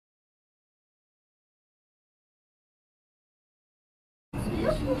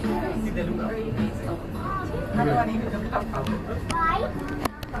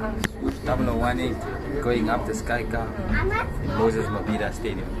Going up the Skycart in Mabhida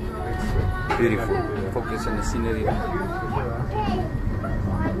Stadium. Beautiful. Focus on the scenery.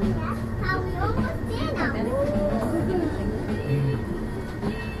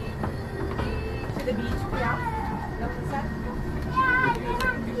 The beach, yeah.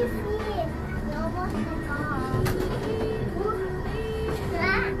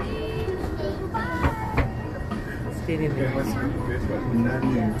 Stadium.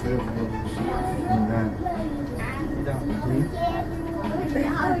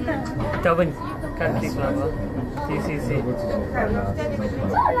 Durban Country Club, TCC.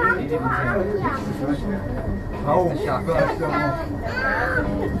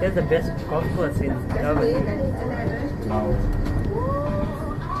 They're the best golf course in Durban.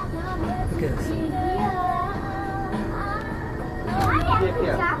 Look at this.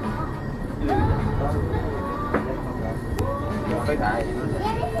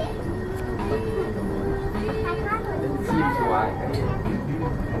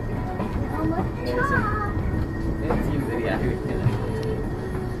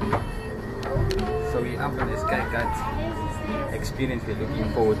 So we're up on this Skycart experience. We're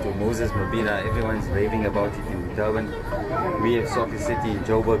looking forward to Mabhida. Everyone's raving about it in Durban. We have Soccer City in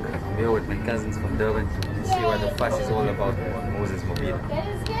Joburg. I'm here with my cousins from Durban to see what the fuss is all about on Mabhida.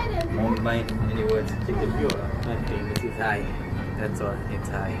 Won't mind any words. Check the view. Nothing. This is high. That's all. It's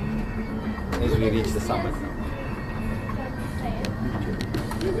high. As we reach the summit.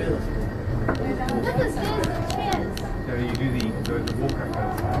 So you do the walk-up.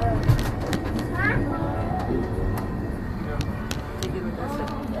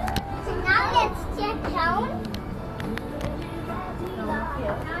 So now let's check down.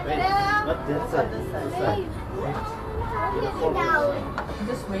 Not this side. Down.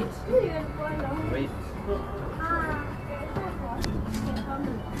 Just wait. Wait.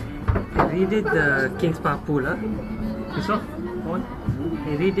 They redid the Kings Park pool, huh? You saw? One?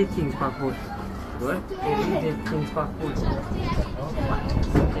 They redid Kings Park pool. What? They redid Kings Park pool.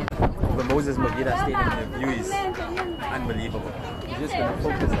 The Mabhida Stadium, the view is unbelievable. We're just going to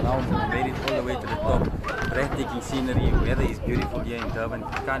focus around. We made it all the way to the top. Breathtaking scenery. Weather is beautiful here in Durban.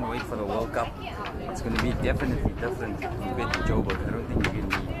 Can't wait for the World Cup. It's going to be definitely different compared to Joburg. I don't think you're going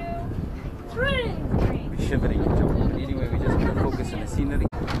to be shivering in Joburg. But anyway, we're just going to focus on the scenery.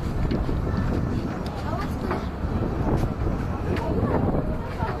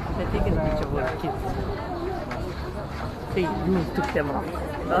 They're taking a picture of all the kids. Hey, you took them off.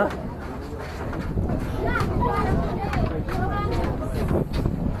 Huh?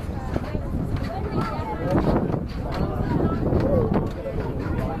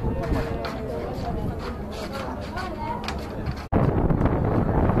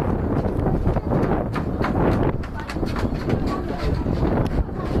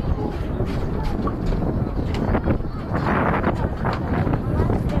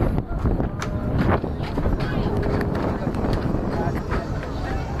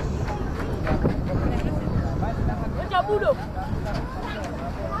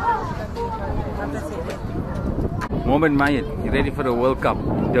 Moment Mayat, you ready for the World Cup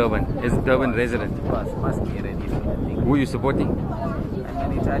in Durban? As a Durban resident. Must be ready for that thing. Who are you supporting?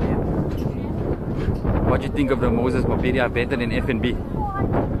 I'm an Italian. What do you think of the Mabhida better than FNB? The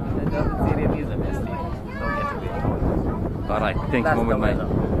Durban Stadium is the best thing. Don't get to be wrong. Alright, thanks Moment Mayat.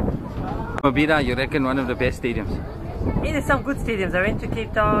 Mabhida, you reckon one of the best stadiums? Hey, there's some good stadiums. I went to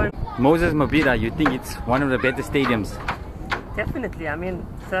Cape Town. Mabhida, you think it's one of the better stadiums? Definitely. I mean,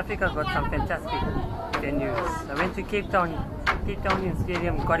 South Africa got some fantastic venues. I went to Cape Town. Cape Town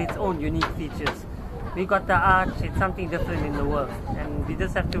Stadium got its own unique features. We got the arch. It's something different in the world, and we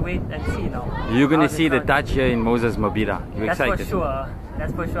just have to wait and see now. You're gonna see the touch here in Mabhida. You're excited? That's for sure.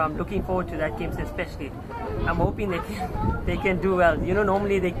 That's for sure. I'm looking forward to that game especially. I'm hoping they can do well. You know,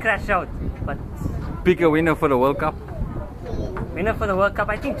 normally they crash out, but Pick a winner for the World Cup. Winner for the World Cup,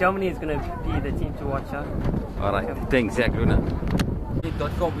 I think Germany is going to be the team to watch. Alright, thanks Zach Luna. We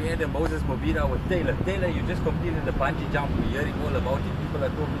had a Mabhida with Taylor. Taylor, you just completed the bungee jump. We're hearing all about it. People are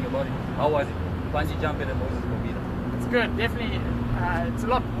talking about it. How was it? Bungee jump at the Mabhida. It's good, definitely. It's a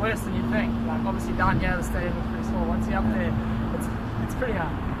lot worse than you think. Like obviously down here the stadium is pretty small. Once you're up there, it's pretty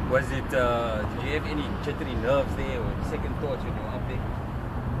high. Was it, did you have any jittery nerves there or second thoughts when you were up there?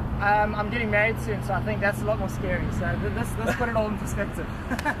 I'm getting married soon, so I think that's a lot more scary. So let's put it all in perspective.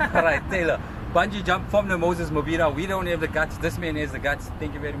 Alright, Taylor. Bungee jump from the Mabhida. We don't have the guts. This man has the guts.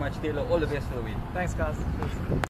 Thank you very much, Taylor. All the best for the win. Thanks, guys.